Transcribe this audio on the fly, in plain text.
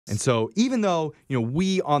And so even though,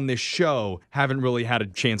 we on this show haven't really had a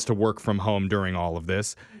chance to work from home during all of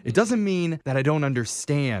this, it doesn't mean that I don't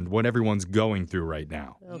understand what everyone's going through right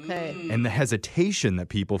now. Okay. And the hesitation that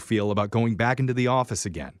people feel about going back into the office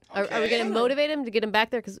again. Are we going to motivate him to get him back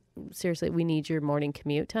there? Because seriously, we need your morning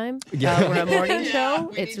commute time. Yeah. We're a morning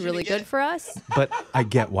show. It's really good for us. But I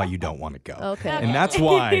get why you don't want to go. Okay. And that's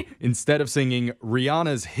why, instead of singing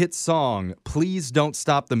Rihanna's hit song, Please Don't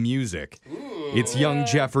Stop the Music, it's Young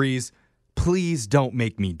Jeffrey's Please Don't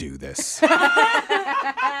Make Me Do This.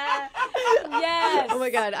 Yes. Oh my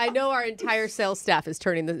God. I know our entire sales staff is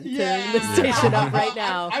turning the station up right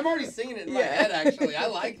now. I'm already singing it in my head, actually. I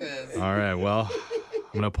like this. All right, well, I'm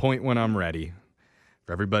going to point when I'm ready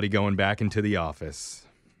for everybody going back into the office.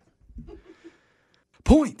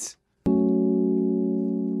 Point!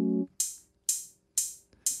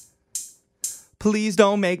 Please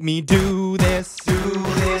don't make me do this. Do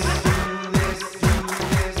this.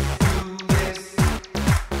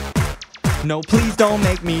 No, please don't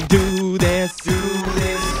make me do this. Do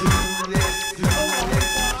this.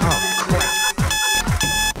 Oh,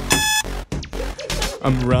 crap.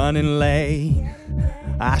 I'm running late.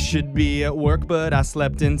 I should be at work, but I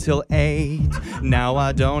slept until 8. Now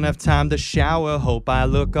I don't have time to shower, hope I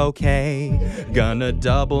look okay. Gonna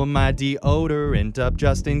double my deodorant up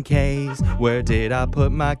just in case. Where did I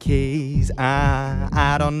put my keys?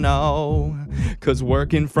 I don't know. 'Cause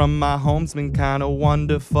working from my home's been kinda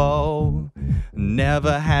wonderful.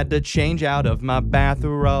 Never had to change out of my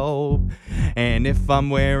bath-a-robe. And if I'm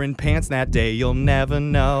wearing pants that day, you'll never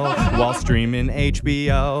know. While streaming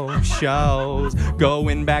HBO shows.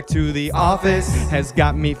 Going back to the office has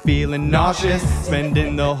got me feeling nauseous.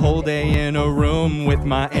 Spending the whole day in a room with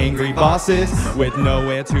my angry bosses. With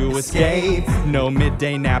nowhere to escape, no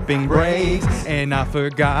midday napping breaks. And I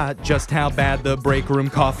forgot just how bad the break room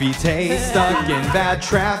coffee tastes. Stuck in bad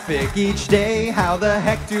traffic each day. How the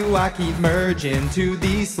heck do I keep merging to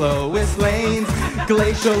the slowest lanes?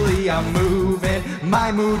 Glacially I'm moving,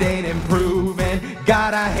 my mood ain't improving.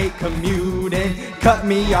 God, I hate commuting. Cut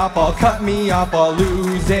me off, I'll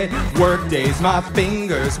lose it. Work days, my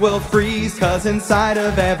fingers will freeze. 'Cause inside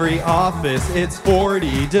of every office it's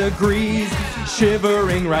 40 degrees.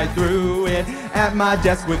 Shivering right through it. At my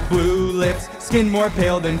desk with blue lips. Skin more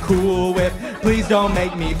pale than Cool Whip. Please don't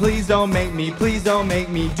make me, please don't make me, please don't make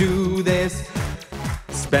me do this.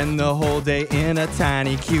 Spend the whole day in a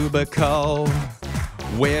tiny cubicle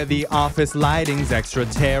where the office lighting's extra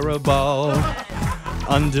terrible.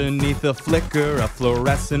 Underneath the flicker of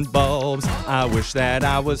fluorescent bulbs, I wish that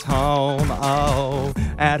I was home. Oh,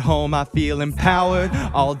 at home I feel empowered.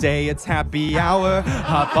 All day it's happy hour.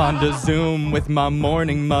 Hop onto Zoom with my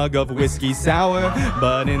morning mug of whiskey sour.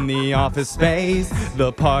 But in the office space,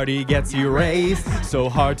 the party gets erased. So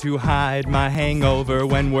hard to hide my hangover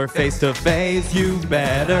when we're face to face. You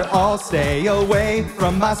better all stay away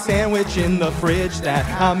from my sandwich in the fridge that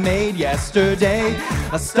I made yesterday.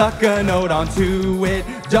 I stuck a note onto it.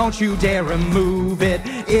 Don't you dare remove it.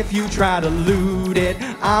 If you try to loot it,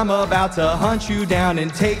 I'm about to hunt you down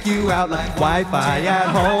and take you out like Wi-Fi at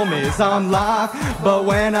home is unlocked. But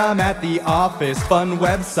when I'm at the office, fun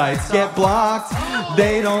websites get blocked.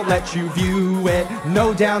 They don't let you view it.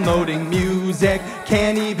 No downloading music.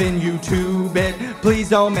 Can't even YouTube it. Please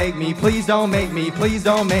don't make me, please don't make me, please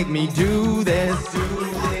don't make me do this.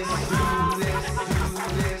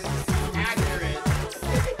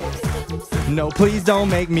 No, please don't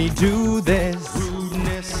make me do this.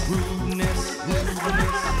 Rudeness, rudeness, rudeness.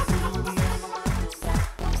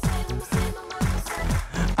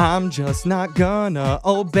 I'm just not gonna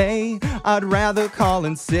obey. I'd rather call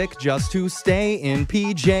in sick just to stay in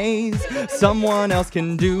PJs. Someone else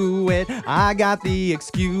can do it. I got the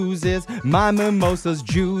excuses. My mimosa's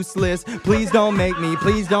juiceless. Please don't make me,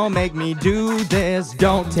 please don't make me do this.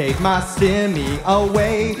 Don't take my stimmy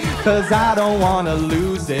away, 'cause I don't wanna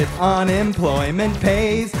lose it. Unemployment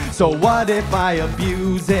pays, so what if I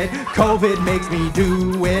abuse it? COVID makes me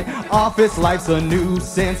do it. Office life's a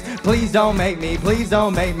nuisance. Please don't make me, please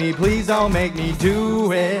don't make me, please don't make me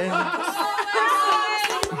do it.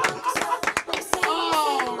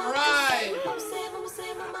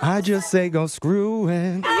 I just say go screw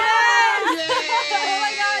it. Yeah! Oh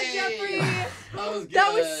my God, Jeffrey.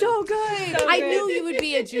 That was so good. I knew you would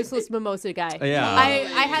be a juiceless mimosa guy. Yeah.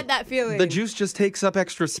 I had that feeling. The juice just takes up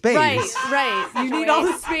extra space. Right. You need all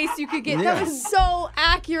the space you could get. Yeah. That was so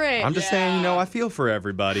accurate. I'm just saying, I feel for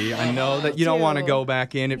everybody. I know that you don't want to go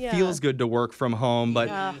back in. It feels good to work from home, but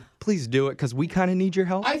please do it because we kind of need your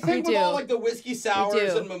help. I think with do. all like the whiskey sours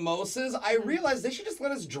do. and mimosas, I realized they should just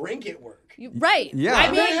let us drink at work. Right. Yeah. I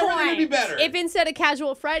And mean, then everything would be better. if instead of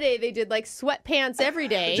Casual Friday, they did like sweatpants every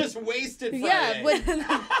day. Just wasted Friday.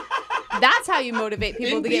 yeah. That's how you motivate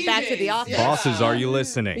people In to get back to the PJs, office. yeah. Bosses, are you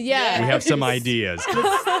listening? Yeah. We have some ideas.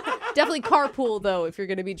 Definitely carpool, though, if you're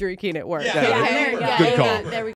going to be drinking at work. Yeah. Yeah. there you go. Good call. There we